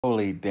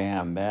Holy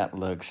damn, that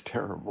looks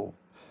terrible.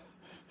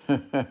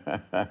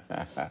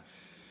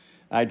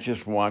 I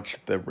just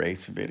watched the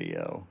race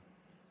video.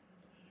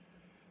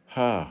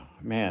 Oh,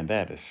 man,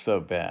 that is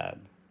so bad.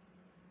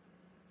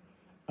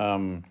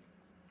 YouTube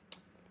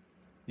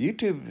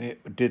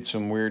did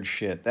some weird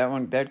shit.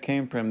 That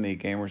came from the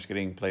Gamers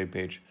Getting Played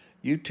page.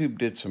 YouTube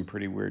did some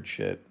pretty weird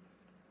shit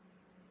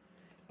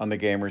on the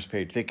Gamers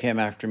page. They came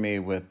after me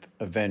with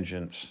a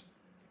vengeance.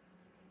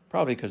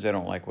 Probably because they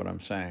don't like what I'm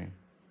saying.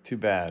 Too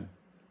bad.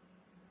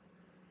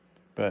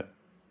 But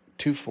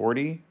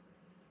 240?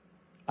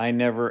 I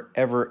never,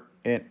 ever,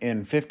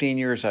 in 15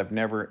 years, I've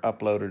never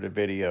uploaded a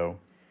video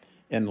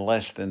in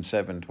less than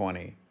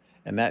 720.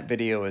 And that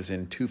video is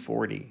in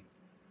 240.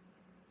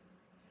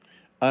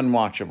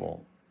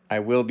 Unwatchable. I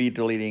will be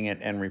deleting it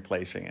and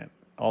replacing it.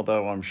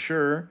 Although I'm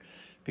sure,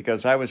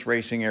 because I was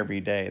racing every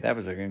day, that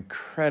was an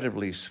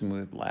incredibly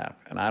smooth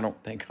lap. And I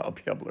don't think I'll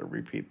be able to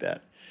repeat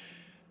that.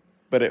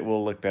 But it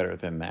will look better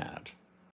than that.